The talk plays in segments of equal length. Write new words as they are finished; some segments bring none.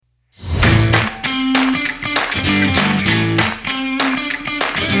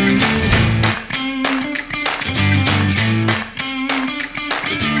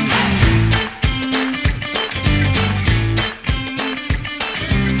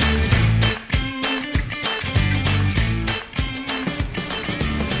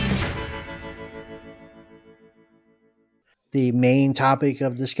the main topic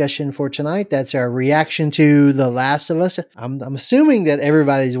of discussion for tonight. That's our reaction to The Last of Us. I'm assuming that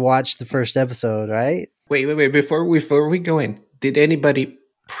everybody's watched the first episode, right? Wait. Before we go in, did anybody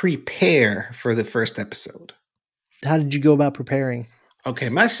prepare for the first episode? How did you go about preparing? Okay,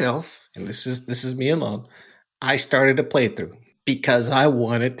 myself, and this is me alone. I started a playthrough because I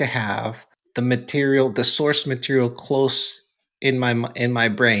wanted to have the source material close in my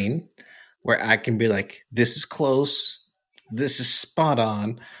brain, where I can be like, this is close, this is spot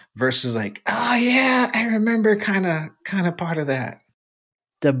on, versus like, oh yeah, I remember kind of part of that.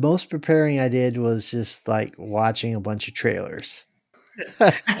 The most preparing I did was just like watching a bunch of trailers.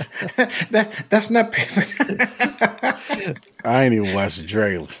 That's not I ain't even watched the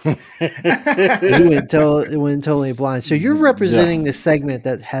trailer. It went totally blind. So you're representing the segment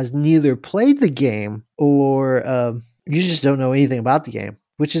that has neither played the game or you just don't know anything about the game,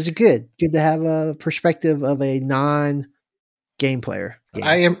 which is good to have a perspective of a non-game player.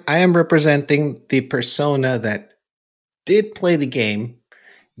 I am representing the persona that did play the game,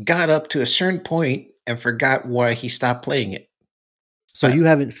 got up to a certain point, and forgot why he stopped playing it. So you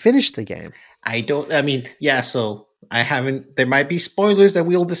haven't finished the game. So I haven't. There might be spoilers that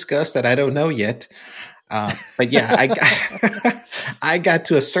we'll discuss that I don't know yet. But yeah, I got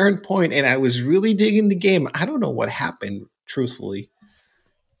to a certain point and I was really digging the game. I don't know what happened, truthfully,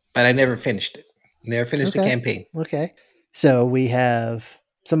 but I never finished it. Never finished the campaign. Okay. So we have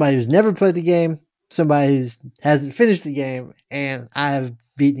somebody who's never played the game, somebody who hasn't finished the game, and I have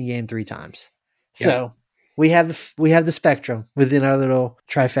beaten the game 3 times. Yeah. So we have the spectrum within our little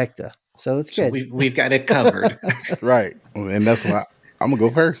trifecta. So that's good. So we've got it covered. Right. And that's why I'm going to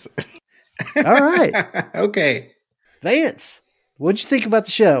go first. All right. Okay. Vance, what'd you think about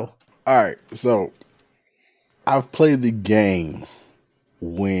the show? All right. So I've played the game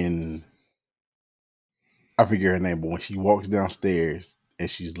when I forget her name, but when she walks downstairs and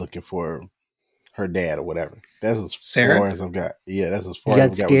she's looking for her dad or whatever. That's as far as I've got. Yeah, that's as far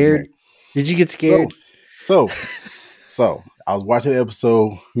as I've got. Scared? Did you get scared? So I was watching the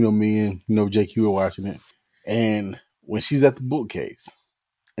episode, me and Jake, you were watching it. And when she's at the bookcase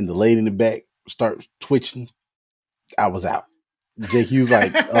and the lady in the back starts twitching, I was out. Jake, he was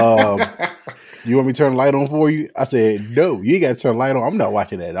like, you want me to turn the light on for you? I said, no, you ain't got to turn the light on. I'm not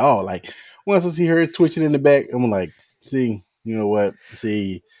watching that at all. Like, once I see her twitching in the back, I'm like, see, you know what?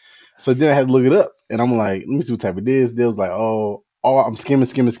 See. So then I had to look it up. And I'm like, let me see what type it is. They was like, oh, I'm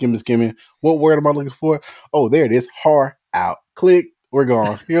skimming. What word am I looking for? Oh, there it is. Horror out. Click. We're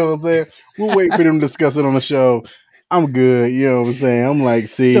gone. You know what I'm saying? We'll wait for them to discuss it on the show. I'm good. You know what I'm saying? I'm like,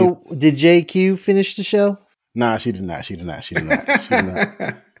 see. So did JQ finish the show? Nah, she did not. She did not finish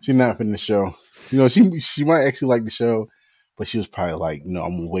the show. She might actually like the show, but she was probably like, I'm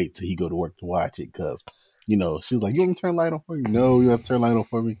going to wait till he go to work to watch it because, she was like, you want me to turn the light on for you? No, you have to turn the light on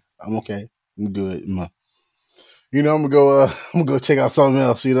for me. I'm okay. I'm good. I'm gonna go check out something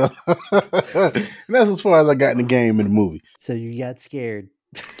else, And that's as far as I got in the game in the movie. So you got scared.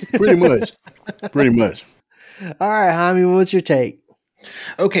 Pretty much. All right, Jaime, what's your take?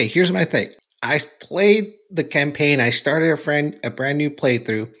 Okay, here's my thing. I played the campaign. I started a brand new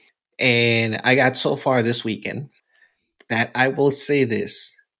playthrough, and I got so far this weekend that I will say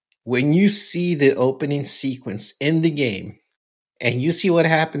this. When you see the opening sequence in the game, and you see what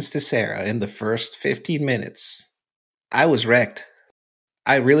happens to Sarah in the first 15 minutes, I was wrecked.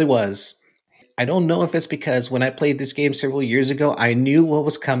 I really was. I don't know if it's because when I played this game several years ago, I knew what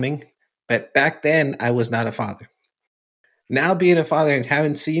was coming, but back then I was not a father. Now being a father and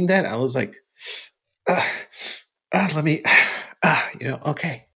having seen that, I was like, okay.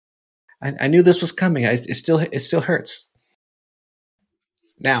 I knew this was coming. It still hurts.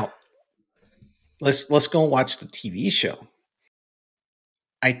 Now, let's go and watch the TV show.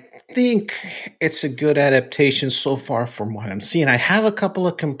 I think it's a good adaptation so far from what I'm seeing. I have a couple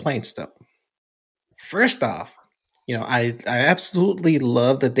of complaints though. First off, I absolutely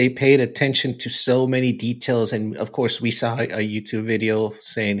love that they paid attention to so many details. And of course, we saw a YouTube video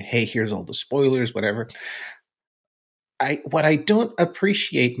saying, hey, here's all the spoilers, whatever. What I don't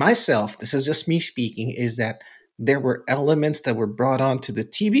appreciate myself, this is just me speaking, is that there were elements that were brought onto the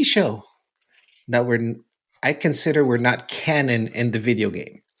TV show that I consider were not canon in the video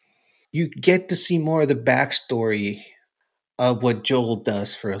game. You get to see more of the backstory of what Joel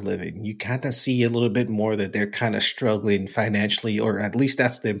does for a living. You kind of see a little bit more that they're kind of struggling financially, or at least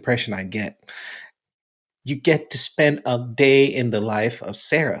that's the impression I get. You get to spend a day in the life of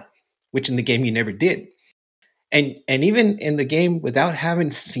Sarah, which in the game you never did. And even in the game, without having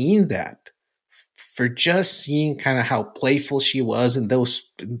seen that, for just seeing kind of how playful she was in those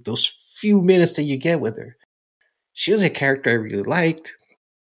few minutes that you get with her, she was a character I really liked.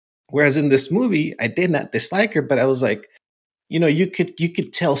 Whereas in this movie, I did not dislike her, but I was like, you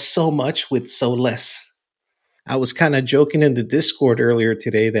could tell so much with so less. I was kind of joking in the Discord earlier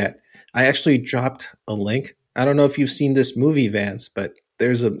today that I actually dropped a link. I don't know if you've seen this movie, Vance, but there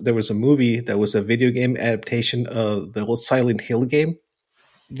was a movie that was a video game adaptation of the old Silent Hill game.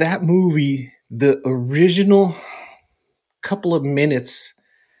 That movie, the original couple of minutes,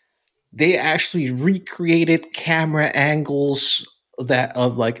 they actually recreated camera angles of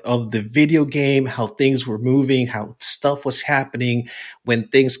the video game, how things were moving, how stuff was happening when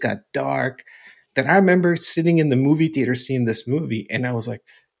things got dark. That I remember sitting in the movie theater seeing this movie, and I was like,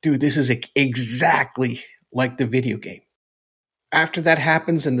 dude, this is exactly like the video game. After that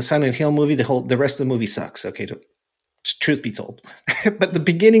happens in the Silent Hill movie, the rest of the movie sucks. Okay, truth be told. But the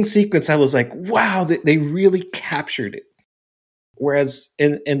beginning sequence, I was like, wow, they really captured it. Whereas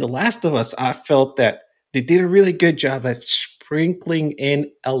in The Last of Us, I felt that they did a really good job of sprinkling in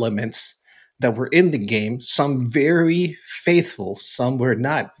elements that were in the game, some very faithful, some were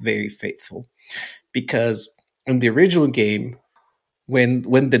not very faithful. Because in the original game, when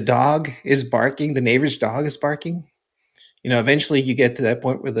the dog is barking, the neighbor's dog is barking, eventually you get to that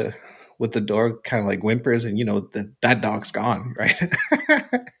point where the dog kind of like whimpers, and that dog's gone, right?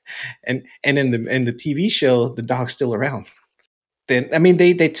 and in the TV show, the dog's still around. Then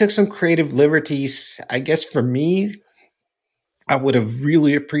they took some creative liberties. I guess for me, I would have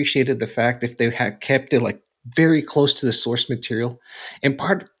really appreciated the fact if they had kept it like very close to the source material. And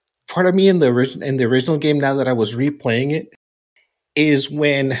part of me in the original game, now that I was replaying it, is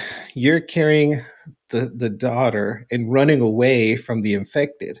when you're carrying the daughter and running away from the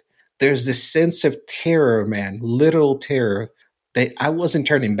infected. There's this sense of terror, man, literal terror, that I wasn't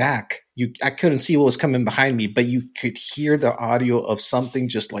turning back. I couldn't see what was coming behind me, but you could hear the audio of something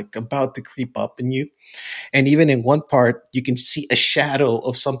just like about to creep up in you. And even in one part, you can see a shadow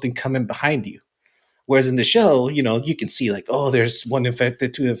of something coming behind you. Whereas in the show, you can see like, oh, there's 1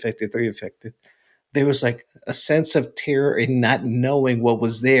 infected, 2 infected, 3 infected. There was like a sense of terror in not knowing what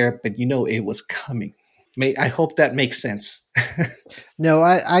was there, but it was coming. I hope that makes sense. No,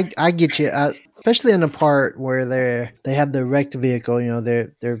 I get you. Especially in the part where they have the wrecked vehicle,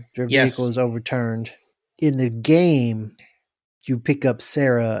 their vehicle is overturned. In the game, you pick up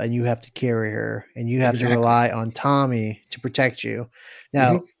Sarah and you have to carry her, and you have to rely on Tommy to protect you.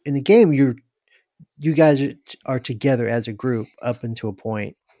 Now, in the game, you guys are together as a group up until a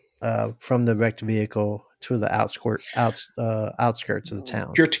point, from the wrecked vehicle to the outskirts of the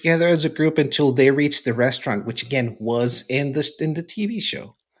town. You're together as a group until they reach the restaurant, which again was in the TV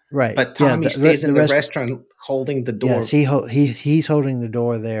show. Right. But Tommy stays in the restaurant holding the door. Yes, he's holding the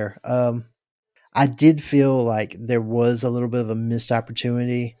door there. I did feel like there was a little bit of a missed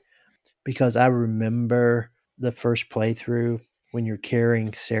opportunity, because I remember the first playthrough when you're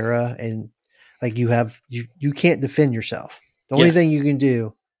carrying Sarah and like you can't defend yourself. The only thing you can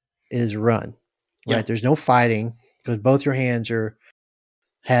do is run. Right. Yeah. There's no fighting because both your hands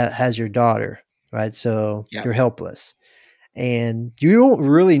has your daughter. Right. So you're helpless. And you don't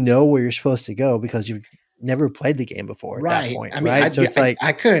really know where you're supposed to go because you've never played the game before at that point, right? So it's like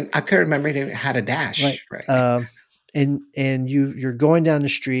I couldn't remember how to dash, right? And you're going down the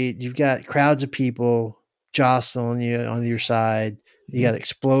street. You've got crowds of people jostling you on your side. You got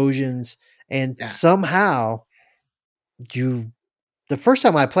explosions, and somehow the first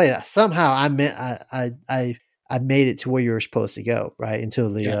time I played it, somehow I made it to where you were supposed to go, right?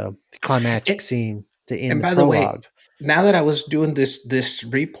 Until the climactic scene. And by the way, now that I was doing this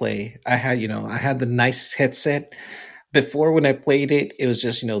replay, I had the nice headset. Before, when I played it, it was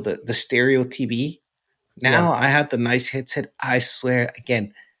just the stereo TV. Now I had the nice headset. I swear,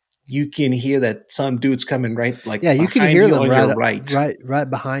 again, you can hear that some dude's coming right, like you can hear them right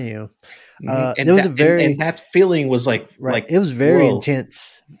behind you. And it was and that feeling was like it was very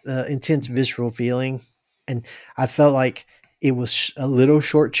intense visceral feeling, and I felt like it was a little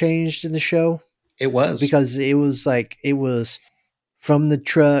shortchanged in the show. It was, because it was from the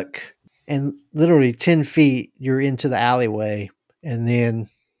truck and literally 10 feet you're into the alleyway and then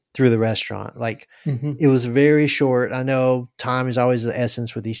through the restaurant. Like it was very short. I know time is always the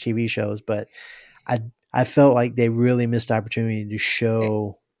essence with these TV shows, but I felt like they really missed opportunity to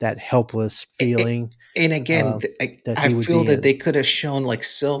show that helpless feeling. And again, I feel that they could have shown like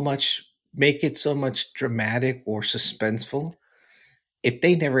so much, make it so much dramatic or suspenseful. If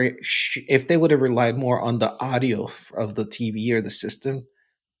they would have relied more on the audio of the TV or the system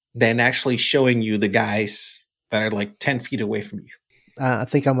than actually showing you the guys that are like 10 feet away from you. I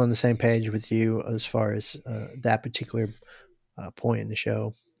think I'm on the same page with you as far as that particular point in the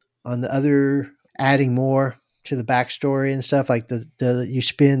show. On the other, adding more, to the backstory and stuff. Like you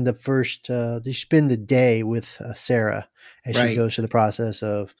spend the day with Sarah as she Right. goes through the process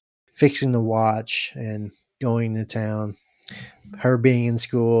of fixing the watch and going to town, her being in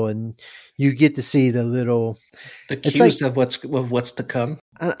school, and you get to see the cues of what's to come.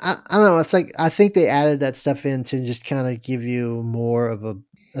 I don't know. It's like I think they added that stuff in to just kind of give you more of a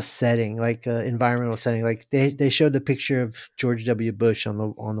setting, like an environmental setting. Like they showed the picture of George W. Bush on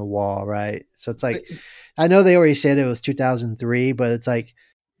the wall, right? So it's like I know they already said it was 2003, but it's like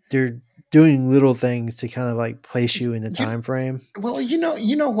they're doing little things to kind of like place you in the time frame. Well, you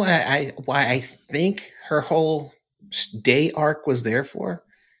know why I think her whole day arc was there for,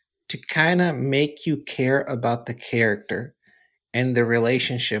 to kind of make you care about the character and the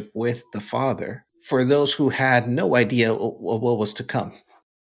relationship with the father for those who had no idea what was to come.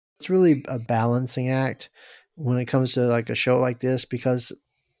 It's really a balancing act when it comes to like a show like this, because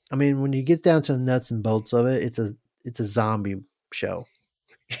I mean, when you get down to the nuts and bolts of it, it's a zombie show,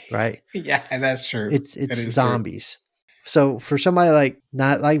 right? Yeah, that's true. It's zombies. True. So for somebody like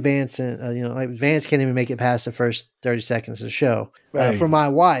not like Vance, and like Vance can't even make it past the first 30 seconds of the show. For my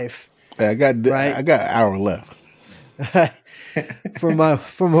wife, I got an hour left. for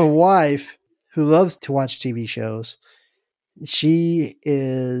my wife, who loves to watch TV shows, she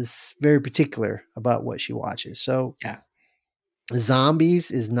is very particular about what she watches. So yeah,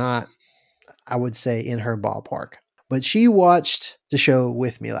 zombies is not, I would say, in her ballpark. But she watched the show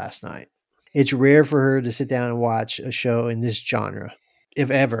with me last night. It's rare for her to sit down and watch a show in this genre, if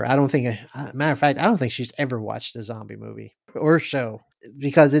ever. I don't think, matter of fact, I don't think she's ever watched a zombie movie or show,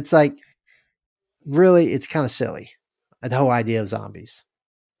 because it's like, really, it's kind of silly, the whole idea of zombies,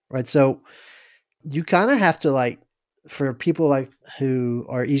 right? So you kind of have to, like, for people like who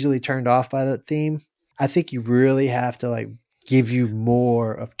are easily turned off by that theme, I think you really have to like give you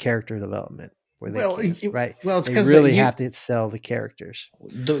more of character development. Right? Well, it's they because really have to sell the characters.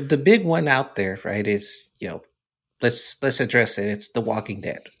 The big one out there, right, is, let's address it. It's The Walking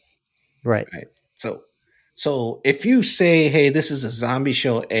Dead, right? So if you say, hey, this is a zombie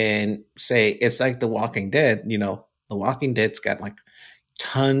show, and say it's like The Walking Dead, The Walking Dead's got like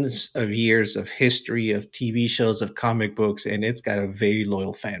tons of years of history of TV shows, of comic books, and it's got a very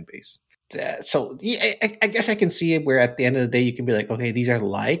loyal fan base. So yeah, I guess I can see it where at the end of the day you can be like, okay, these are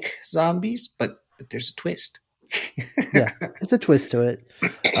like zombies, but there's a twist. Yeah, it's a twist to it.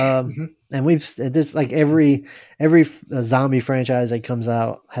 And there's like every zombie franchise that comes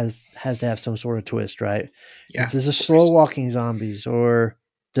out has to have some sort of twist, right? Yeah, this is a slow walking zombies, or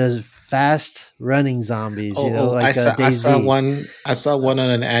does fast running zombies? Like I saw one on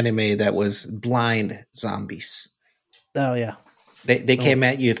an anime that was blind zombies. Oh yeah, they came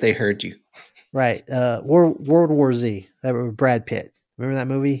at you if they heard you. Right. World War Z. That was Brad Pitt. Remember that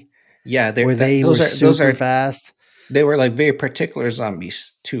movie? Yeah, they were super fast. They were like very particular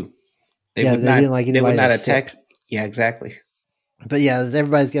zombies too. They would not attack. Sick. Yeah, exactly. But yeah,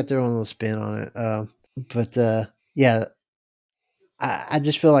 everybody's got their own little spin on it. Yeah, I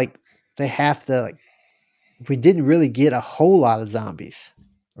just feel like they have to, like, we didn't really get a whole lot of zombies,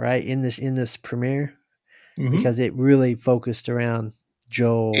 right, in this premiere, because it really focused around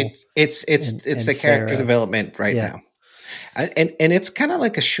Joel. It's the character development now. And it's kind of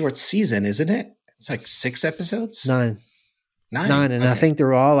like a short season, isn't it? It's like 6 episodes. 9, and okay. I think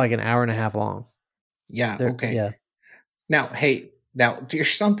they're all like an hour and a half long. Yeah. Okay. Yeah. Now,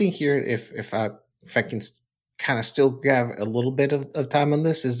 there's something here. If I can kind of still grab a little bit of time on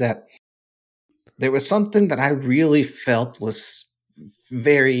this, is that there was something that I really felt was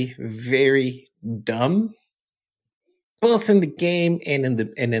very, very dumb, both in the game and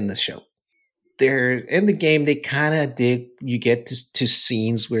in the show. In the game, they kind of you get to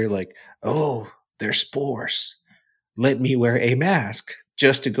scenes where, like, oh, they're spores. Let me wear a mask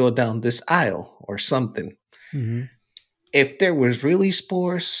just to go down this aisle or something. Mm-hmm. If there was really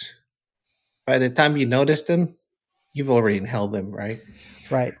spores, by the time you notice them, you've already inhaled them, right?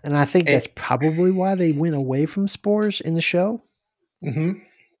 Right. And I think that's probably why they went away from spores in the show. Mm-hmm.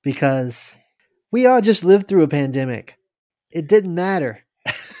 Because we all just lived through a pandemic. It didn't matter.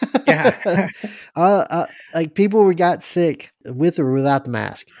 Yeah. Like, people got sick with or without the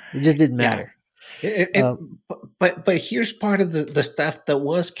mask. It just didn't matter. But here's part of the stuff that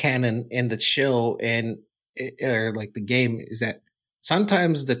was canon in the show or like the game, is that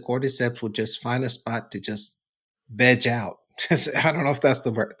sometimes the cordyceps would just find a spot to just veg out. I don't know if that's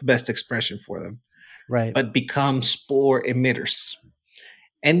the best expression for them, right? But become spore emitters,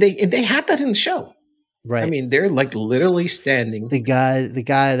 and they had that in the show. Right. I mean, they're like literally standing. The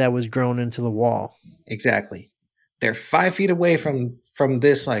guy that was grown into the wall. Exactly. They're 5 feet away from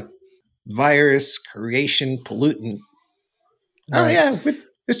this like virus, creation, pollutant. Oh Right. yeah,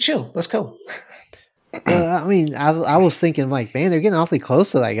 it's chill. Let's go. Well, I mean, I was thinking like, man, they're getting awfully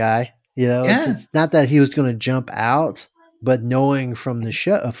close to that guy. You know, Yeah. it's not that he was going to jump out, but knowing from the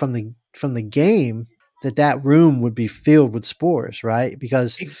show, from the game, that room would be filled with spores, right?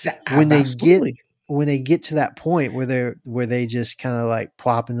 Because when they get Absolutely. when they get to that point where they just kind of like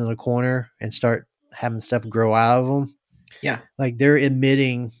plop into the corner and start having stuff grow out of them, Yeah. like they're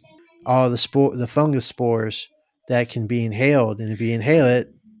emitting all the fungus spores that can be inhaled, and if you inhale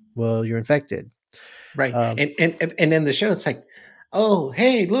it, well, you're infected. Right. Um, And in the show, it's like, oh,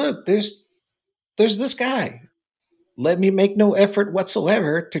 hey, look, there's this guy. Let me make no effort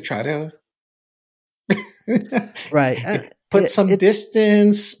whatsoever to try to right. put some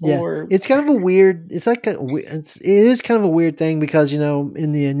distance or it's kind of a weird. It is kind of a weird thing because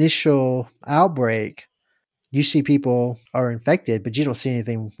in the initial outbreak, you see people are infected, but you don't see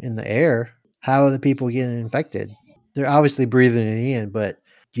anything in the air. How are the people getting infected? They're obviously breathing it in, but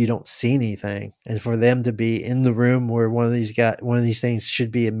you don't see anything. And for them to be in the room where one of these things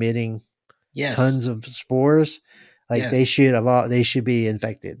should be emitting yes, tons of spores, like yes. they should be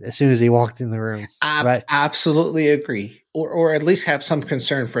infected as soon as they walked in the room. Right? Absolutely agree, or at least have some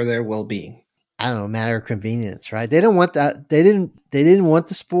concern for their well-being. I don't know, matter of convenience, right? They don't want that. They didn't want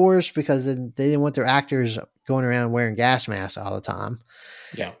the spores because they didn't want their actors going around wearing gas masks all the time.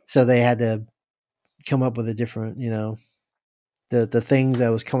 Yeah. So they had to come up with a different, the things that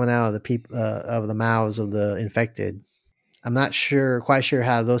was coming out of the people of the mouths of the infected. I'm not quite sure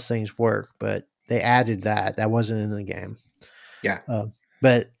how those things work, but they added that. That wasn't in the game. Yeah.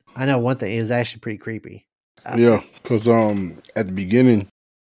 But I know one thing is actually pretty creepy. Yeah, because at the beginning,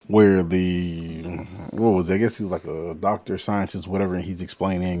 where I guess he was like a doctor, scientist, whatever, and he's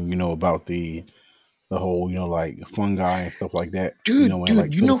explaining, about the whole, like fungi and stuff like that. Dude,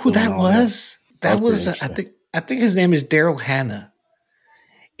 like you know who that was? That was pretty I think his name is Daryl Hannah.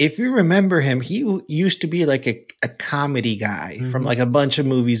 If you remember him, he used to be like a comedy guy from like a bunch of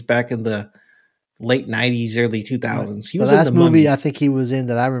movies back in the late 90s, early 2000s. He was the last in the movie Mummy. I think he was in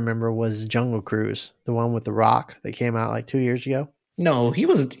that I remember was Jungle Cruise, the one with The Rock that came out like 2 years ago. No, he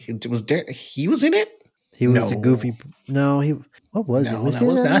was in it? He was a goofy. No, what was it? That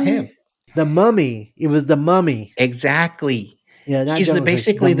was not him. The Mummy. It was The Mummy. Exactly. Yeah, not he's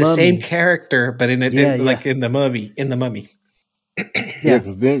basically the same character, but like in the movie. Yeah,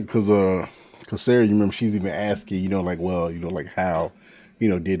 because Sarah, you remember she's even asking, like, well, like how,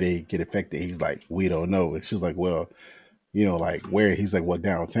 did they get affected? He's like, we don't know. And she was like, well, like where? He's like, well,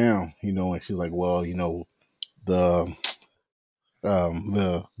 downtown, and she's like, well, the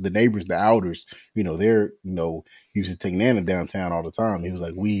neighbors, the outers, they're, used to take Nana downtown all the time. He was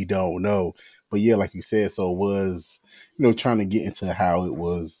like, we don't know. But yeah, like you said, so it was, trying to get into how it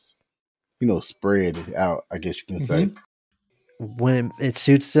was, spread out, I guess you can say. When it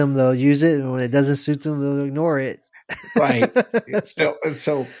suits them, they'll use it. And when it doesn't suit them, they'll ignore it. Right. So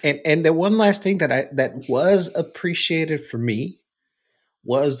the one last thing that was appreciated for me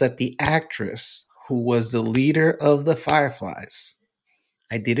was that the actress who was the leader of the Fireflies,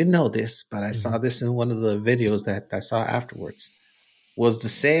 I didn't know this, but I saw this in one of the videos that I saw afterwards, was the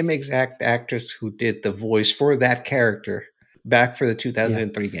same exact actress who did the voice for that character back for the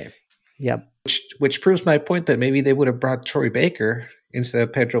 2003 game. Yep. Which proves my point that maybe they would have brought Troy Baker instead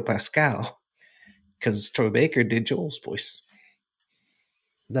of Pedro Pascal, because Troy Baker did Joel's voice.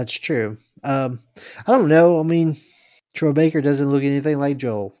 That's true. I don't know. I mean, Troy Baker doesn't look anything like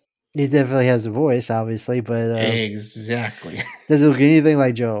Joel. He definitely has a voice, obviously, but exactly doesn't look anything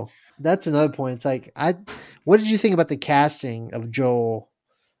like Joel. That's another point. It's like what did you think about the casting of Joel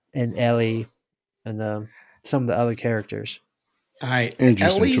and Ellie and some of the other characters?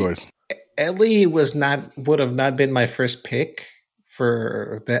 Interesting choice. Ellie would have not been my first pick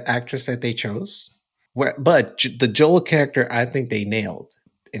for the actress that they chose. But the Joel character, I think they nailed.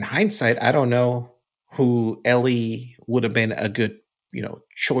 In hindsight, I don't know who Ellie would have been a good,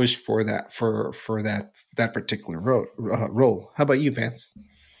 choice for that that particular role. How about you, Vance?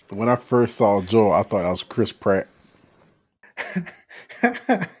 When I first saw Joel, I thought I was Chris Pratt.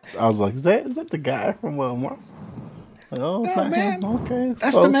 I was like, is that the guy from Marvel? Oh man! Okay,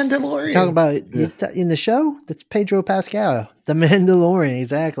 that's the Mandalorian. Talking about in the show, that's Pedro Pascal, the Mandalorian,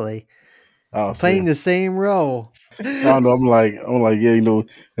 exactly. Playing the same role. I don't know. I'm like, yeah,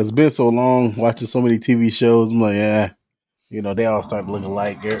 it's been so long watching so many TV shows. I'm like, yeah, they all start to look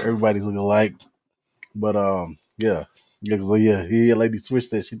alike. Everybody's looking alike. But yeah, lady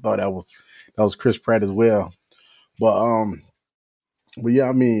switched that. She thought that was Chris Pratt as well. But yeah,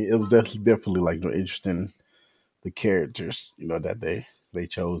 I mean, it was definitely like interesting. The characters, that they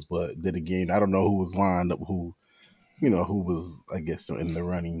chose. But then again, I don't know who was lined up, who was, I guess, in the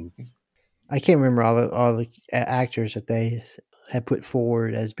runnings. I can't remember all the actors that they had put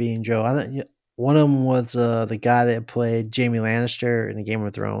forward as being Joe. I think one of them was the guy that played Jaime Lannister in the Game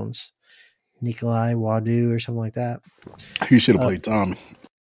of Thrones, Nikolai Wadu or something like that. He should have played Tommy.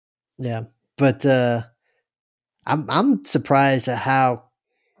 Yeah, but I'm surprised at how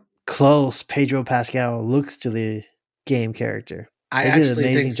close Pedro Pascal looks to the game character. I They did an actually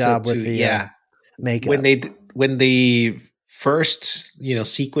amazing think job so with too. the makeup. When the first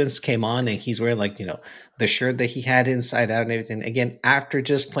sequence came on and he's wearing the shirt that he had inside out and everything. Again, after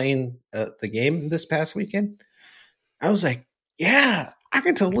just playing the game this past weekend, I was like, yeah, I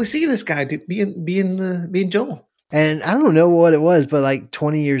can totally see this guy being Joel. And I don't know what it was, but like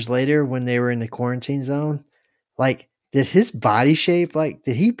 20 years later, when they were in the quarantine zone, like, did his body shape,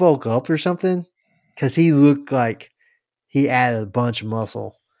 did he bulk up or something? Because he looked like he added a bunch of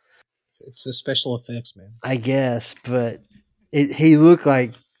muscle. It's the special effects, man. I guess, but he looked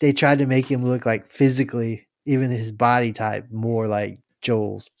like they tried to make him look like physically, even his body type, more like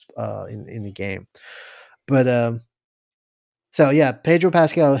Joel's in the game. But so yeah, Pedro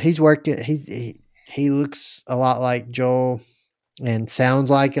Pascal, he's working. He looks a lot like Joel and sounds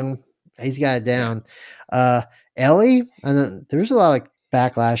like him. He's got it down. Ellie, and there's a lot of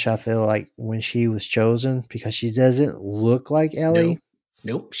backlash, I feel like, when she was chosen because she doesn't look like Ellie.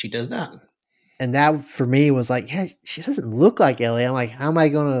 Nope, she does not. And that for me was like, yeah, she doesn't look like Ellie. I'm like, how am I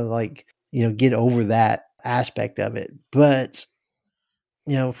going to get over that aspect of it? But,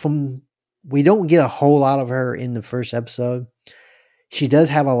 we don't get a whole lot of her in the first episode. She does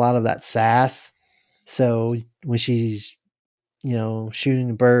have a lot of that sass. So when she's, shooting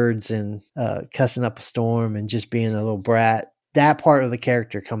the birds and cussing up a storm and just being a little brat, that part of the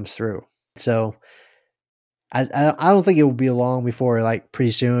character comes through. So I don't think it will be long before, like, pretty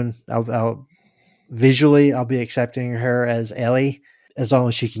soon, I'll visually I'll be accepting her as Ellie, as long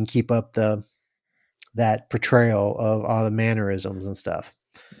as she can keep up that portrayal of all the mannerisms and stuff.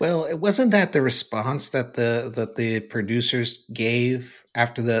 Well, it wasn't that the response that the producers gave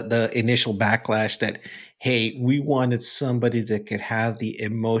after the initial backlash that, hey, we wanted somebody that could have the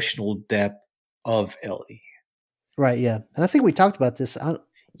emotional depth of Ellie. Right, yeah. And I think we talked about this.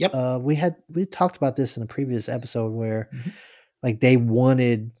 Yep. We talked about this in a previous episode where like they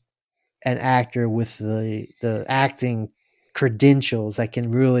wanted an actor with the acting credentials that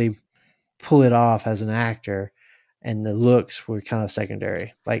can really pull it off as an actor, and the looks were kind of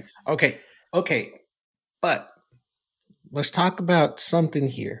secondary. Like, okay, but let's talk about something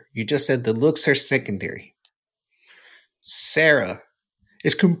here. You just said the looks are secondary. Sarah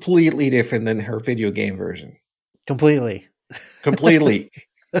is completely different than her video game version. Completely.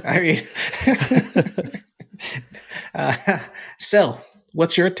 I mean, so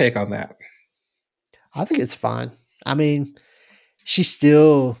what's your take on that? I think it's fine. I mean, she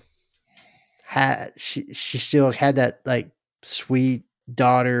still had that like sweet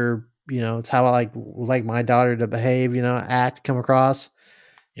daughter. It's how I like my daughter to behave. Act, come across,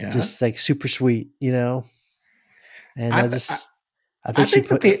 just like super sweet. And I think she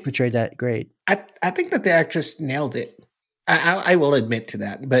portrayed that great. I think that the actress nailed it. I will admit to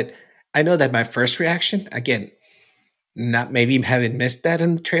that, but I know that my first reaction, again, not maybe having missed that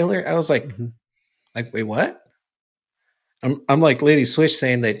in the trailer, I was like, wait, what? I'm like Lady Swish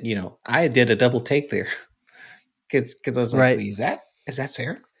saying that, I did a double take there. Cause I was like, wait, is that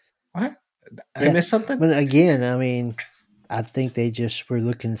Sarah? What? I missed something? But again, I mean, I think they just were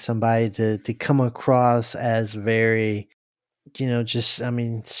looking somebody to come across as very,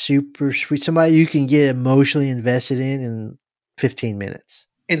 super sweet. Somebody you can get emotionally invested in 15 minutes.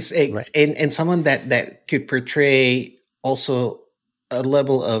 And someone that could portray also a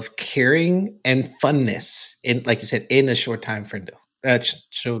level of caring and funness in, like you said, in a short time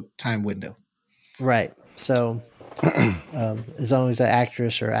window. Right. So as long as the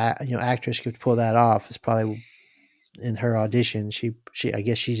actress or actress could pull that off, it's probably in her audition. She I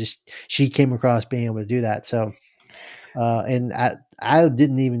guess she came across being able to do that. So and I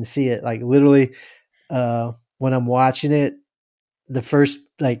didn't even see it. Like literally when I'm watching it, the first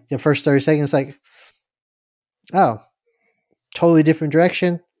 30 seconds, like, oh, totally different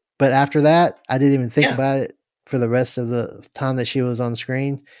direction. But after that, I didn't even think about it for the rest of the time that she was on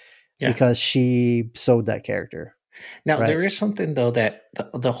screen because she sold that character. Now, there is something, though, that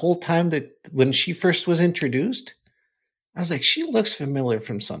the whole time that when she first was introduced, I was like, she looks familiar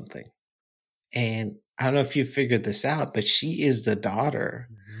from something. And I don't know if you figured this out, but she is the daughter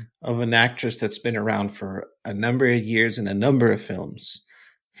of an actress that's been around for a number of years in a number of films.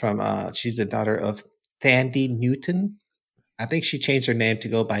 She's the daughter of Thandie Newton. I think she changed her name to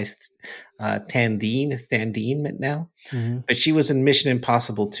go by Thandine now. Mm-hmm. But she was in Mission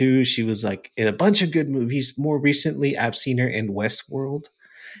Impossible 2. She was like in a bunch of good movies. More recently, I've seen her in Westworld.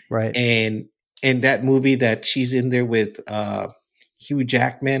 Right. And in that movie that she's in there with Hugh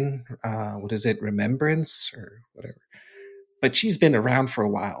Jackman, what is it, Remembrance or whatever. But she's been around for a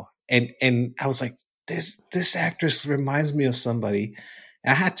while. And I was like, this actress reminds me of somebody.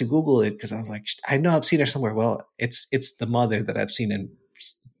 I had to Google it because I was like, I know I've seen her somewhere. Well, it's the mother that I've seen in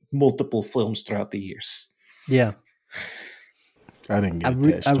multiple films throughout the years. Yeah. I didn't get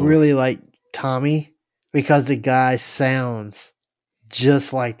attached I to really like Tommy because the guy sounds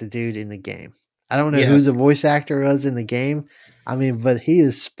just like the dude in the game. I don't know who the voice actor was in the game. I mean, but he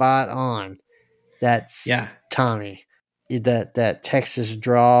is spot on. That's Tommy. That Texas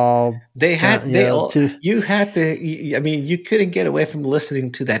drawl. You had to. I mean, you couldn't get away from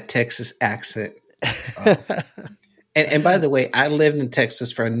listening to that Texas accent. And by the way, I lived in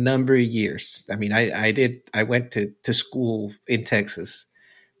Texas for a number of years. I mean, I went to school in Texas.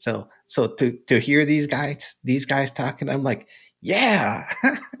 So to hear these guys talking, I'm like, yeah.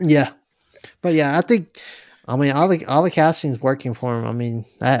 Yeah. But yeah, I think, I mean, all the casting is working for him. I mean,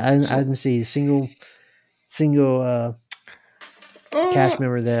 I didn't see a single cast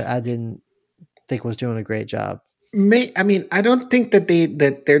member that I didn't think was doing a great job. I mean, I don't think that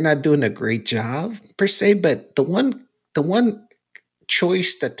they're not doing a great job per se, but the one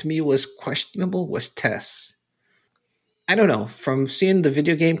choice that to me was questionable was Tess. I don't know. From seeing the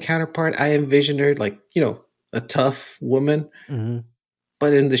video game counterpart, I envisioned her like, a tough woman. Mm-hmm.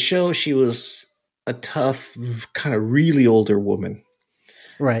 But in the show, she was a tough, kind of really older woman.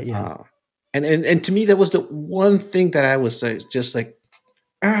 Right, yeah. And to me, that was the one thing that I was just like,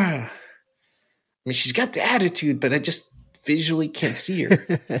 I mean, she's got the attitude, but I just visually can't see her.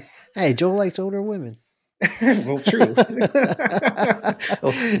 Hey, Joel likes older women. Well, true.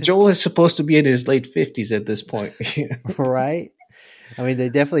 Well, Joel is supposed to be in his late 50s at this point. Right? I mean, they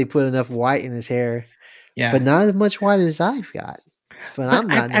definitely put enough white in his hair. Yeah. But not as much white as I've got. But I'm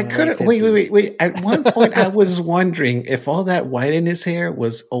not. I couldn't. Wait. At one point, I was wondering if all that white in his hair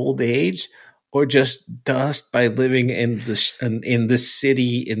was old age or just dust by living in this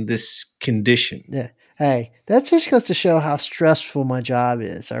city in this condition. Yeah. Hey, that just goes to show how stressful my job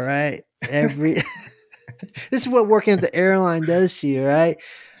is. All right. This is what working at the airline does to you, right?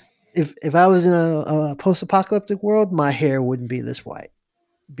 If I was in a post-apocalyptic world, my hair wouldn't be this white.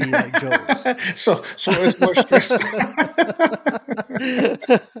 Be like Joel's. so it's more stressful.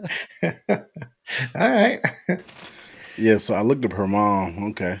 All right. Yeah, so I looked up her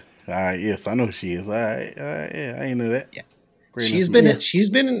mom. Okay. All right. Yes, I know who she is. All right. Yeah, I didn't know that. Yeah. She's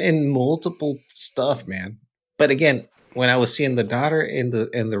been in multiple stuff, man. But again, when I was seeing the daughter in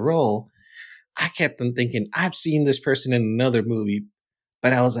the role, I kept on thinking, I've seen this person in another movie,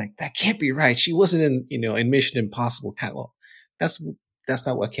 but I was like, that can't be right. She wasn't in Mission Impossible. Kind of, well, that's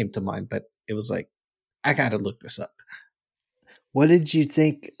not what came to mind, but it was like, I got to look this up. What did you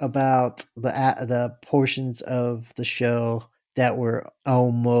think about the portions of the show that were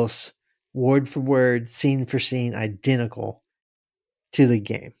almost word for word, scene for scene, identical to the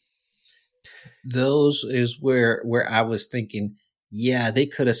game? Those is where I was thinking, yeah, they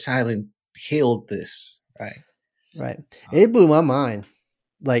could have Silent Hilled this, right? Right. It blew my mind.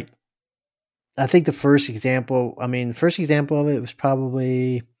 Like, I think the first example of it was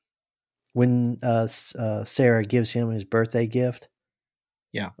probably when Sarah gives him his birthday gift.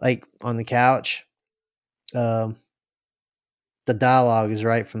 Yeah. Like on the couch. The dialogue is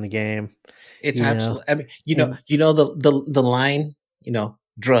right from the game. It's absolutely, I mean, the line,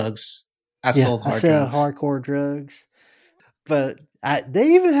 drugs. I sold hardcore drugs. But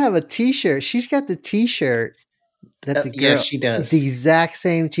they even have a t-shirt. She's got the t-shirt that the girl, yes, she does. The exact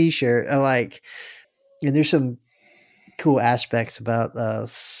same t-shirt. And there's some cool aspects about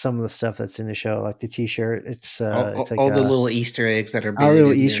some of the stuff that's in the show, like the t-shirt. It's like all the little Easter eggs that are all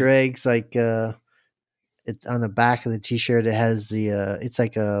little Easter eggs. Like on the back of the t-shirt, it has it's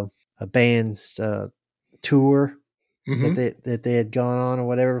like a band tour that they had gone on or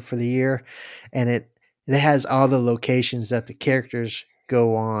whatever for the year, and it has all the locations that the characters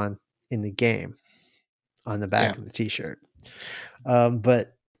go on in the game on the back of the t-shirt.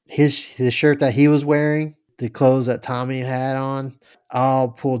 But his shirt that he was wearing, the clothes that Tommy had on, all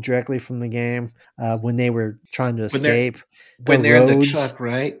pulled directly from the game. When they were trying to escape, when they're in the truck,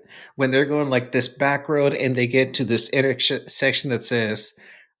 right? When they're going like this back road and they get to this intersection that says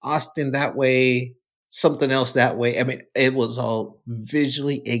Austin that way, something else that way. I mean, it was all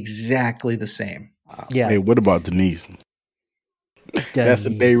visually exactly the same. Yeah. Hey, what about Denise? That's the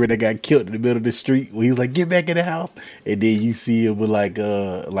neighbor that got killed in the middle of the street. Where he's like, "Get back in the house," and then you see him with like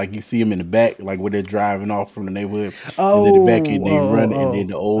you see him in the back, like where they're driving off from the neighborhood. Oh, and then the back and they run, and then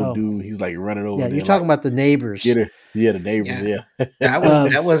the old dude, he's like running over. Yeah, there, you're talking about the neighbors. Yeah, the neighbors. Yeah,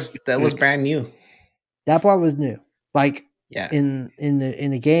 that was brand new. That part was new. Like, yeah, in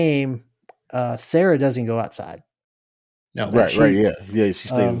the game, Sarah doesn't go outside. No, right, yeah, she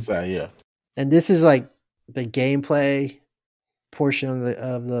stays inside. Yeah, and this is like the gameplay portion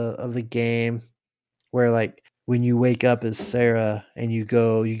of the game, where like when you wake up as Sarah and you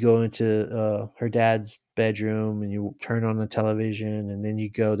go into her dad's bedroom and you turn on the television, and then you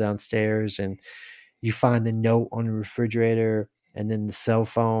go downstairs and you find the note on the refrigerator, and then the cell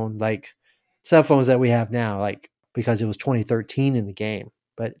phone, like cell phones that we have now, like because it was 2013 in the game,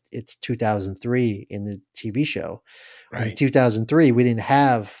 but it's 2003 in the TV show. Right. In 2003, we didn't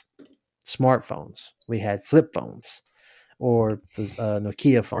have smartphones. We had flip phones or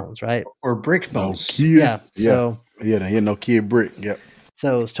Nokia phones, right? Or brick phones. Nokia. Yeah. So Nokia brick. Yep.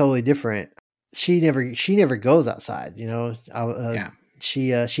 So it's totally different. She never goes outside. She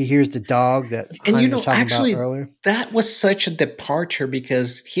hears the dog that Jaime was talking about earlier. That was such a departure,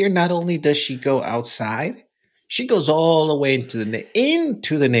 because here not only does she go outside, she goes all the way into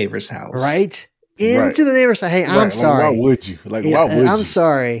the neighbor's house. Right? Into the neighbor's house. Hey, I'm sorry. Why would you? Why would you? I'm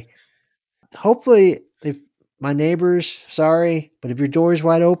sorry. Hopefully, if my neighbor's sorry, but if your door is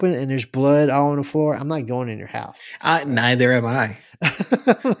wide open and there's blood all on the floor, I'm not going in your house. Neither am I.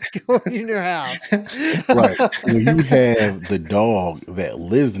 I'm not going in your house. Right. When you have the dog that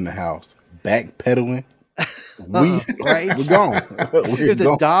lives in the house backpedaling, we're gone. If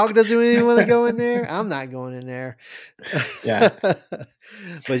the dog doesn't even want to go in there, I'm not going in there. Yeah.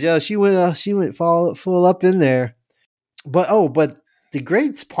 But she went full up in there. But the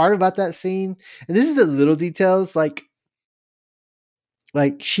great part about that scene, and this is the little details, like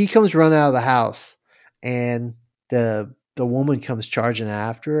she comes running out of the house and the woman comes charging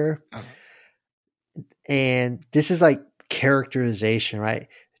after her. Oh. And this is like characterization, right?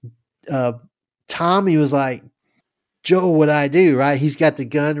 Tommy was like, "Joe, what'd I do?" Right? He's got the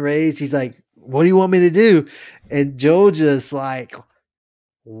gun raised. He's like, "What do you want me to do?" And Joe just like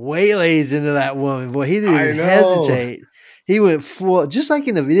waylays into that woman. Boy, he didn't even hesitate. He went full, just like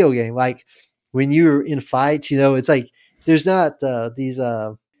in the video game. Like when you're in fights, it's like there's not these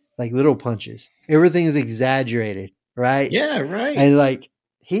like little punches. Everything is exaggerated, right? Yeah, right. And like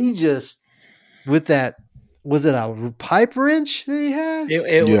he just with that, was it a pipe wrench that he had?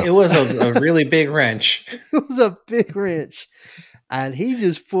 It was a really big wrench. It was a big wrench, and he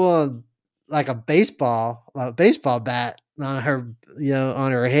just full on like a baseball bat on her,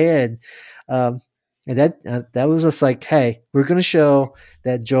 on her head. And that was just like, hey, we're going to show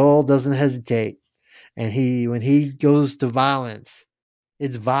that Joel doesn't hesitate. And when he goes to violence,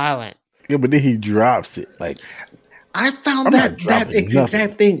 it's violent. Yeah, but then he drops it. Like, I found that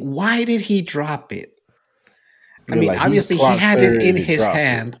exact thing. Why did he drop it? I mean, obviously he had it in his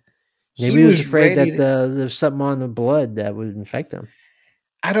hand. Maybe he was afraid that there's something on the blood that would infect him.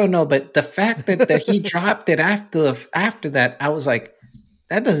 I don't know, but the fact that he dropped it after that, I was like,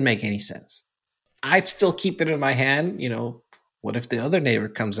 that doesn't make any sense. I'd still keep it in my hand. What if the other neighbor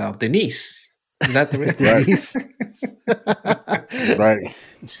comes out? Denise. Is that the Denise? Right.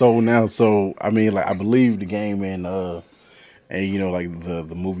 So I mean, like, I believe the game and like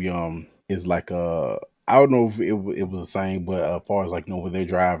the movie is like I don't know if it was the same, but as far as like when they're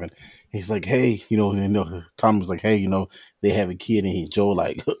driving, he's like, hey, Tom was like, hey, they have a kid, and Joe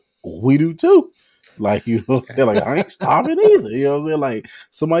like, we do too. Like, they're like, I ain't stopping either. You know what I'm saying? Like,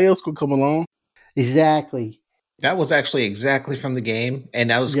 somebody else could come along. Exactly. That was actually exactly from the game. And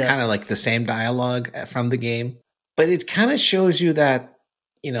that was kind of like the same dialogue from the game. But it kind of shows you that,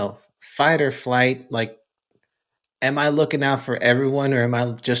 fight or flight, like, am I looking out for everyone, or am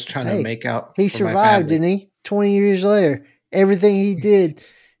I just trying to make out? He survived, didn't he? 20 years later. Everything he did,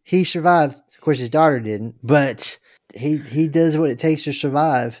 he survived. Of course, his daughter didn't, but he does what it takes to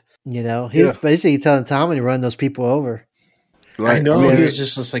survive. He was basically telling Tommy to run those people over. Right. I know. He was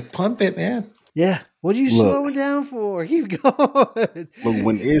just like, pump it, man. Yeah. What are you slowing down for? Keep going. Look,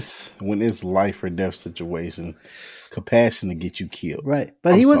 when it's life or death situation, compassion to get you killed. Right.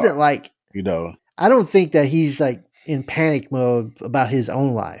 But he wasn't like, I don't think that he's like in panic mode about his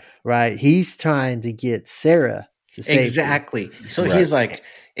own life, right? He's trying to get Sarah to safety. Exactly. So he's like,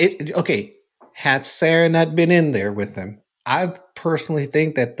 had Sarah not been in there with him, I personally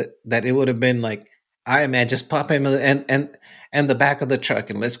think that it would have been like, all right, man, just pop him and the back of the truck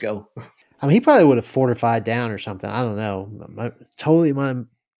and let's go. I mean, he probably would have fortified down or something. I don't know.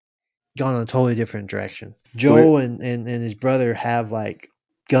 gone in a totally different direction. Joel and his brother have like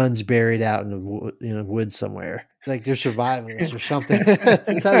guns buried out in the woods somewhere. Like they're survivalists or something.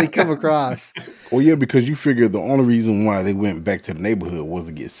 That's how they come across. Well, yeah, because you figure the only reason why they went back to the neighborhood was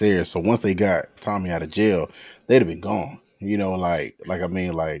to get Sarah. So once they got Tommy out of jail, they'd have been gone. You know, like they'd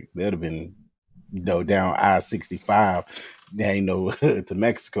have been down I-65, to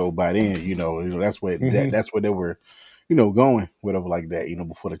Mexico by then. That's where that's where they were, going, whatever like that.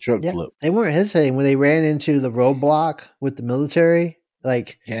 Before the truck flipped. They weren't hesitating when they ran into the roadblock with the military.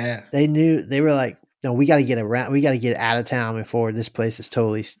 Like, they knew, they were like, no, we got to get around. We got to get out of town before this place is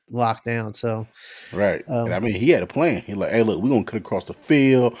totally locked down. So, right. And I mean, he had a plan. He like, hey, look, we're gonna cut across the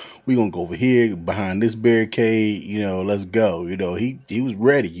field. We're gonna go over here behind this barricade. Let's go. He was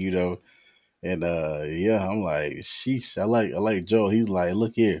ready. And I'm like, sheesh. I like Joel. He's like,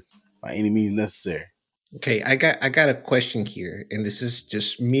 look here, by any means necessary. Okay, I got a question here, and this is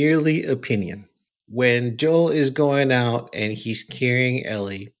just merely opinion. When Joel is going out and he's carrying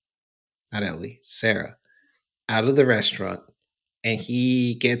Sarah, out of the restaurant, and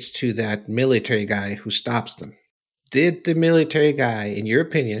he gets to that military guy who stops them. Did the military guy, in your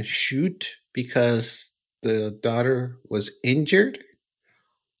opinion, shoot because the daughter was injured?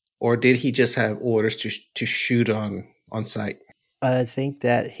 Or did he just have orders to shoot on sight? I think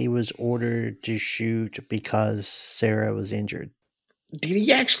that he was ordered to shoot because Sarah was injured. Did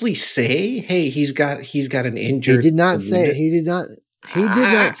he actually say, "Hey, he's got an injured"? He did not say. He did not. He did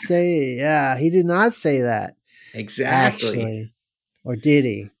not say. Yeah, he did not say that. Exactly. Actually, or did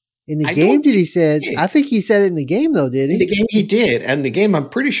he? In the game, did he say? I think he said it in the game, though. Did he? In the game, he did, and the game, I'm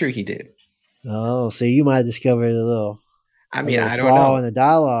pretty sure he did. Oh, so you might have discovered a little. I mean, I don't flaw know in the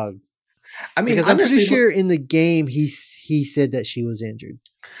dialogue. I mean, because I'm pretty sure in the game he said that she was injured.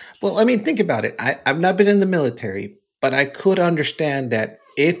 Well, I mean, think about it. I've not been in the military, but I could understand that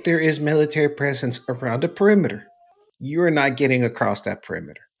if there is military presence around a perimeter, you are not getting across that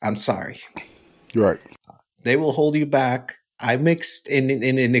perimeter. I'm sorry. You're right. They will hold you back. I mixed in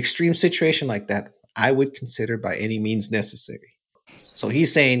an extreme situation like that, I would consider by any means necessary. So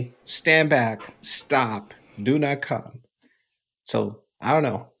he's saying, stand back, stop, do not come. So I don't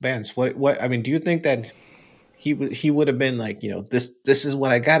know, Vance. What? I mean, do you think that he would have been like, this is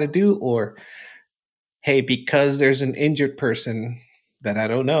what I got to do, or hey, because there's an injured person that I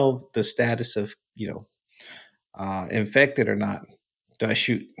don't know the status of, infected or not, do I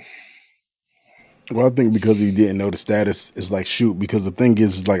shoot? Well, I think because he didn't know the status is like shoot. Because the thing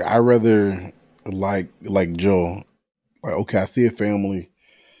is, like, I rather like Joel. Like, okay, I see a family.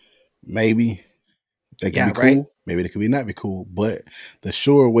 Maybe they can be cool. Right. Maybe they could not be cool. But the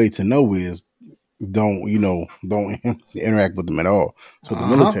sure way to know is don't interact with them at all. So the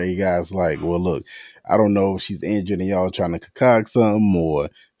military guys like, well, look, I don't know if she's injured and y'all trying to concoct something, or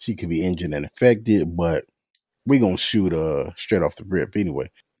she could be injured and infected, but we're gonna shoot straight off the rip anyway.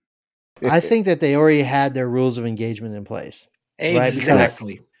 I think that they already had their rules of engagement in place.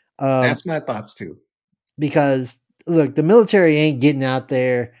 Exactly. Right? Because, that's my thoughts too. Because look, the military ain't getting out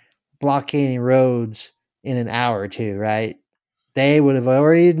there blockading roads in an hour or two, right? They would have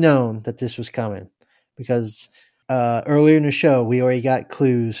already known that this was coming, because earlier in the show, we already got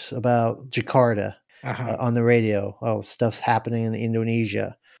clues about Jakarta on the radio. Oh, stuff's happening in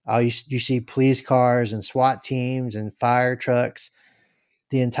Indonesia. You see police cars and SWAT teams and fire trucks.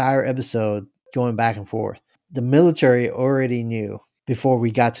 The entire episode going back and forth. The military already knew before we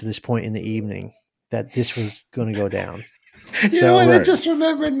got to this point in the evening that this was going to go down. You know what? Right. I just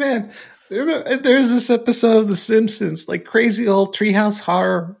remembered, man. There's this episode of The Simpsons, like crazy old treehouse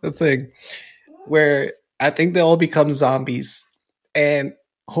horror thing, where I think they all become zombies. And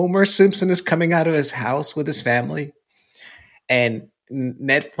Homer Simpson is coming out of his house with his family. And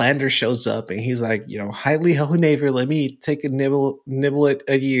Ned Flanders shows up and he's like, hi, ho, neighbor, let me take a nibble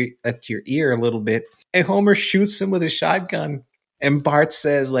at your ear a little bit. And Homer shoots him with a shotgun. And Bart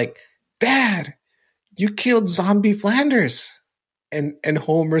says, like, Dad, you killed Zombie Flanders. And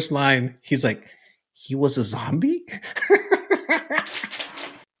Homer's line, he's like, he was a zombie?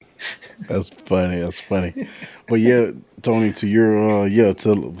 That's funny. But yeah, Tony, to your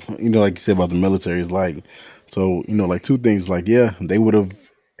like you said about the military, is like, so, like two things, like, yeah, they would have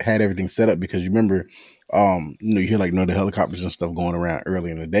had everything set up, because you remember, you hear like, the helicopters and stuff going around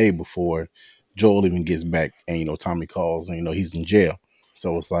early in the day before Joel even gets back, and, Tommy calls and, he's in jail.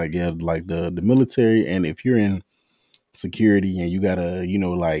 So it's like, yeah, like the military, and if you're in security and you gotta,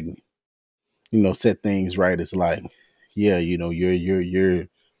 set things right, it's like, yeah, you're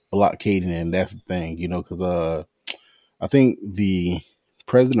blockading, and that's the thing, because I think the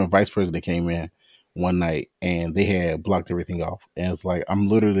president or vice president came in one night, and they had blocked everything off. And it's like I'm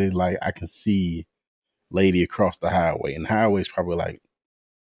literally like I can see lady across the highway, and the highway is probably like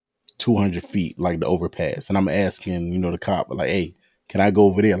 200 feet, like the overpass. And I'm asking, the cop, like, hey, can I go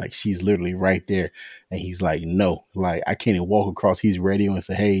over there? Like, she's literally right there. And he's like, no, like, I can't even walk across. He's radio and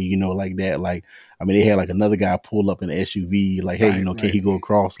say, hey, like that. Like, I mean, they had like another guy pull up in an SUV, like, hey, can he go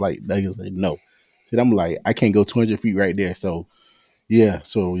across? Like, they was like, no. So I'm like, I can't go 200 feet right there. So, yeah,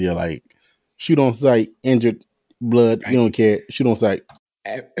 like, shoot on sight, injured, blood, you don't care, shoot on sight.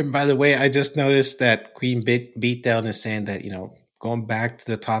 And by the way, I just noticed that Queen Beatdown is saying that, going back to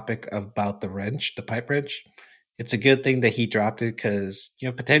the topic about the wrench, the pipe wrench, it's a good thing that he dropped it because,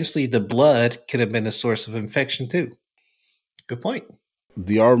 potentially the blood could have been a source of infection too. Good point.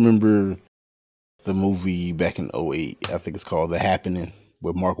 Do y'all remember the movie back in 2008? I think it's called The Happening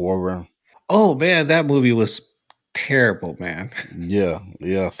with Mark Wahlberg. Oh, man, that movie was terrible, man. Yeah.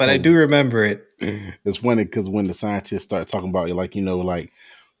 But I do remember it. It's funny because when the scientists start talking about it, like, like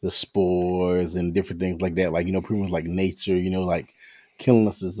the spores and different things like that, like, pretty much like nature, like killing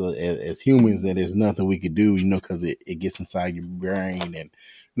us as humans, and there's nothing we could do, because it gets inside your brain and,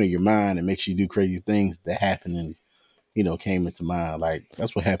 your mind and makes you do crazy things. That happening, came into mind. Like,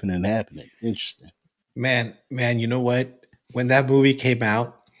 that's what happened in Happening. Interesting. Man, you know what? When that movie came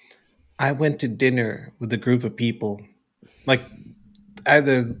out, I went to dinner with a group of people. Like,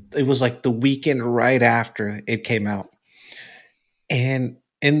 either it was like the weekend right after it came out. And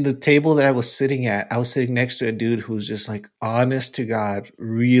in the table that I was sitting at, I was sitting next to a dude who was just like, honest to God,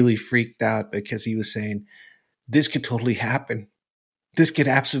 really freaked out because he was saying, this could totally happen. This could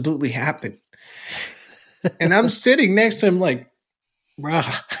absolutely happen. And I'm sitting next to him like,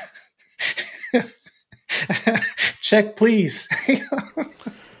 bruh, check please.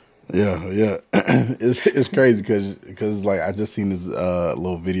 Yeah. It's crazy because like I just seen this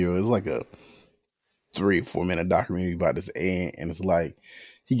little video. It's like a 3-4 minute documentary about this ant, and it's like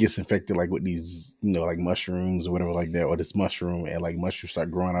he gets infected like with these, like mushrooms or whatever like that, or this mushroom, and like mushrooms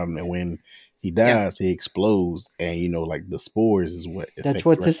start growing out, and when he dies, he explodes, and like the spores is what. That's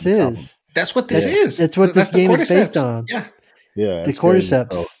what this is. That's what this is. That's what this game is based on. Yeah. The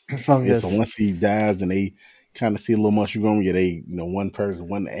cordyceps fungus. So once he dies, and they kind of see a little mushroom growing, they,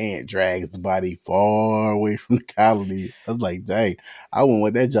 one ant drags the body far away from the colony. I was like, dang, I wouldn't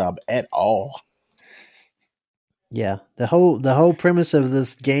want that job at all. Yeah, the whole premise of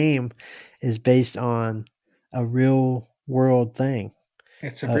this game is based on a real world thing.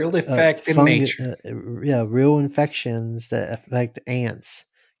 It's a real effect in nature. Real infections that affect ants,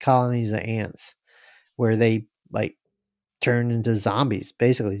 colonies of ants, where they like turn into zombies,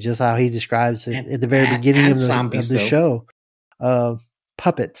 basically, just how he describes it at the very beginning of the show.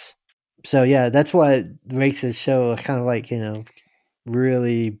 Puppets. So yeah, that's what makes this show kind of like,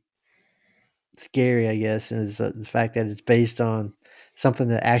 really scary, I guess, is the fact that it's based on something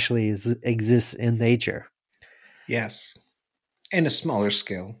that actually exists in nature. Yes. And a smaller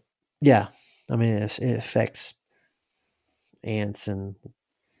scale. Yeah. I mean, it affects ants and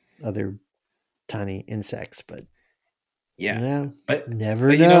other tiny insects, but but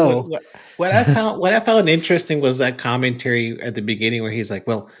never know. What I found interesting was that commentary at the beginning where he's like,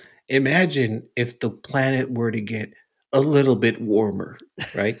 well, imagine if the planet were to get a little bit warmer,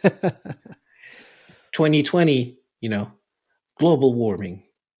 right? 2020, global warming.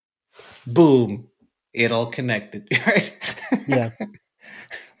 Boom. It all connected, right? Yeah.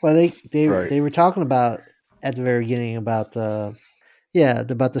 Well, they were talking about at the very beginning about about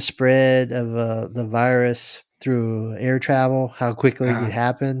the spread of the virus through air travel, how quickly it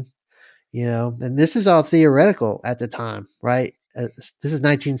happened, and this is all theoretical at the time, right? This is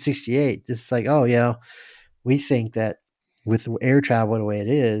 1968. This is like, we think that with air travel the way it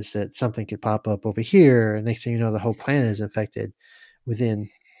is, that something could pop up over here, and next thing you know, the whole planet is infected within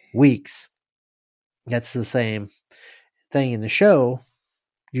weeks. That's the same thing in the show.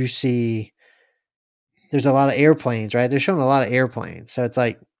 You see there's a lot of airplanes, right? They're showing a lot of airplanes. So it's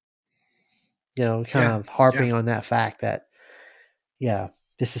like, kind of harping on that fact that,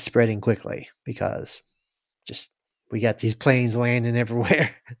 this is spreading quickly because we got these planes landing everywhere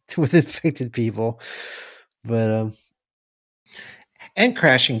with infected people. But, and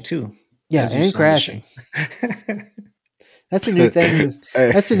crashing too. Yeah, and crashing. That's a new thing.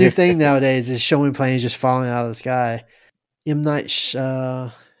 That's a new thing nowadays, is showing planes just falling out of the sky. M. Night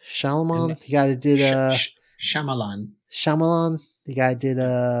Shyamalan, the guy that did Shyamalan, the guy did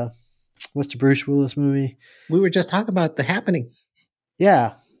what's the Bruce Willis movie? We were just talking about The Happening.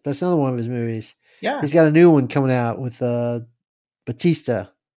 Yeah, that's another one of his movies. Yeah, he's got a new one coming out with Batista,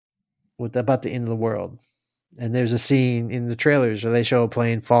 with about the end of the world. And there's a scene in the trailers where they show a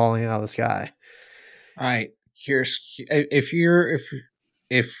plane falling out of the sky. All right. Here's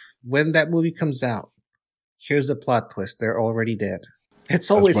if when that movie comes out, here's the plot twist: they're already dead.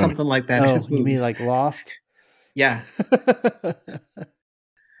 It's always funny. something like that in Oh, his you mean movies. like Lost? Yeah.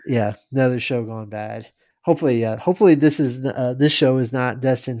 Yeah, another show gone bad. Hopefully, this show is not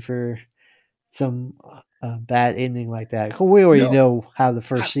destined for some bad ending like that. We already No. know how the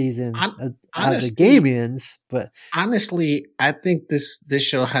first season, how the game ends, but honestly, I think this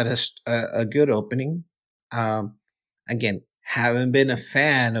show had a good opening. Again, haven't been a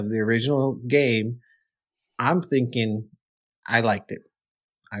fan of the original game. I'm thinking I liked it.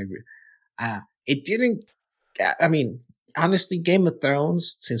 It didn't. I mean, honestly, Game of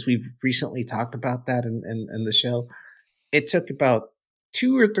Thrones. Since we've recently talked about that in the show, it took about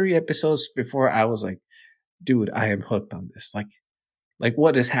 2 or 3 episodes before I was like, "Dude, I am hooked on this." Like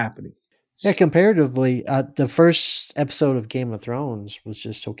what is happening? yeah, comparatively, the first episode of Game of Thrones was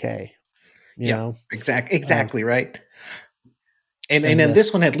just okay. You know, exactly right. And in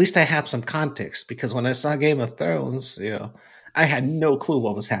this one, at least I have some context because when I saw Game of Thrones, I had no clue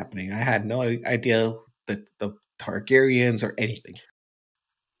what was happening. I had no idea that the Targaryens or anything.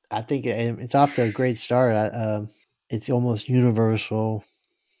 I think it's off to a great start. It's almost universally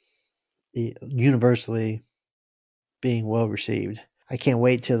being well received. I can't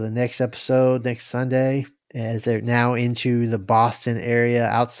wait till the next episode next Sunday, as they're now into the Boston area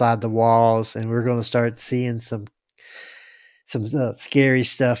outside the walls, and we're going to start seeing some scary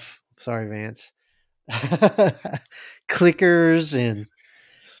stuff. Sorry, Vance. Clickers and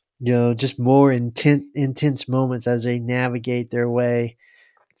just more intense moments as they navigate their way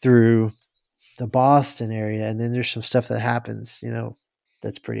through the Boston area, and then there's some stuff that happens,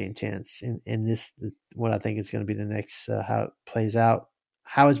 that's pretty intense. And this, what I think is going to be the next, how it plays out,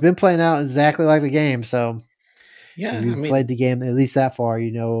 how it's been playing out exactly like the game. So yeah, if you've played the game at least that far,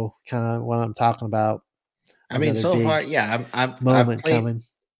 kind of what I'm talking about. I mean, so far, yeah,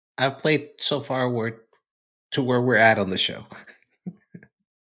 I've played so far to where we're at on the show.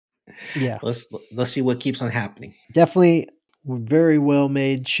 Yeah, let's see what keeps on happening. Definitely very well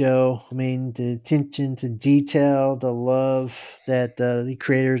made show. I mean, the attention to detail, the love that the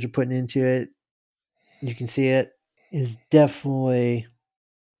creators are putting into it, you can see it, is definitely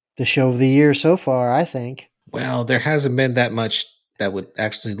the show of the year so far, I think. Well, there hasn't been that much that would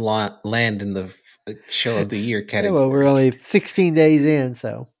actually land in the show of the year category. Yeah, well, we're only 16 days in,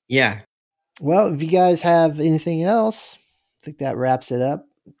 so. Yeah. Well, if you guys have anything else, I think that wraps it up.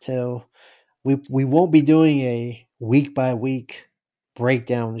 So we won't be doing a week by week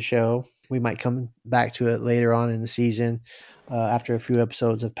breakdown of the show. We might come back to it later on in the season after a few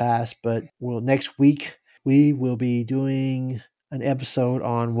episodes have passed. But next week we will be doing an episode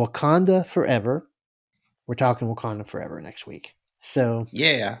on Wakanda Forever. We're talking Wakanda Forever next week. So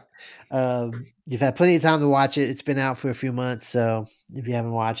yeah, you've had plenty of time to watch it. It's been out for a few months, so if you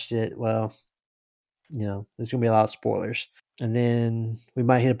haven't watched it, well, there's gonna be a lot of spoilers. And then we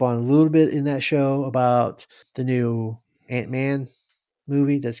might hit upon a little bit in that show about the new Ant-Man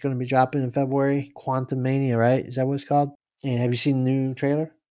movie that's going to be dropping in February, Quantumania, right? Is that what it's called? And have you seen the new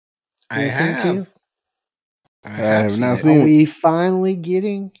trailer? I have. I have not seen it. Are we finally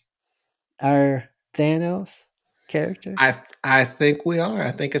getting our Thanos character? I think we are.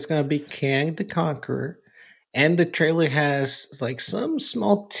 I think it's going to be Kang the Conqueror. And the trailer has like some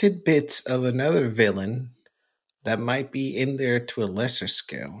small tidbits of another villain that might be in there to a lesser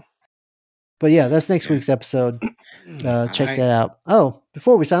scale. But yeah, that's next week's episode. Check that out. Oh,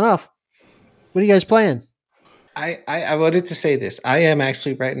 before we sign off, what are you guys playing? I wanted to say this. I am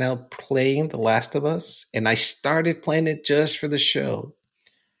actually right now playing The Last of Us, and I started playing it just for the show.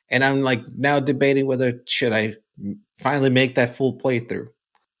 And I'm like now debating whether should I finally make that full playthrough.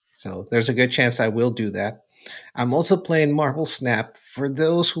 So there's a good chance I will do that. I'm also playing Marvel Snap. For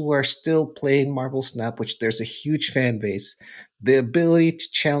those who are still playing Marvel Snap, which there's a huge fan base, the ability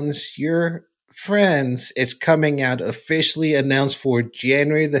to challenge your friends is coming out, officially announced for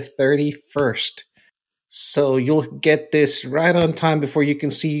January the 31st. So you'll get this right on time before you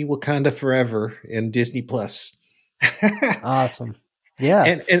can see Wakanda Forever in Disney Plus. Awesome.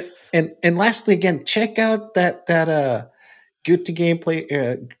 Yeah. And lastly, again, check out that Good to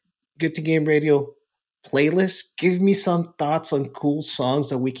Game Radio playlist. Give me some thoughts on cool songs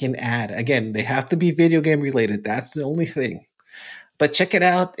that we can add. Again, they have to be video game related. That's the only thing. But check it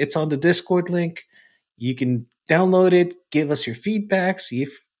out. It's on the Discord link. You can download it, give us your feedback,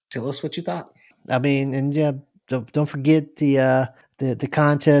 tell us what you thought. I mean, and yeah, don't forget the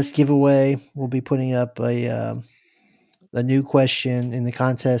contest giveaway. We'll be putting up a new question in the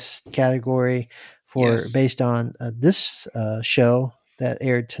contest category based on this show that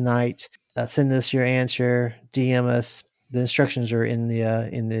aired tonight. send us your answer, DM us. The instructions are in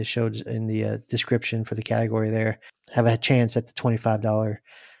the show in the description for the category there. Have a chance at the $25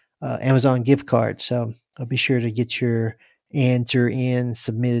 Amazon gift card. So I'll be sure to get your answer in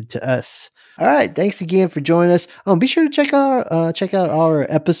submitted to us. All right. Thanks again for joining us. Be sure to check out our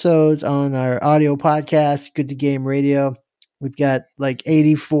episodes on our audio podcast, Good to Game Radio. We've got like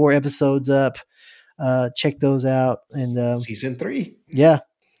 84 episodes up. Check those out. And season 3. Yeah.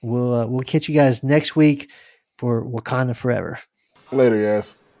 We'll catch you guys next week for Wakanda Forever. Later,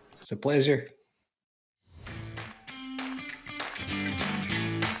 guys. It's a pleasure.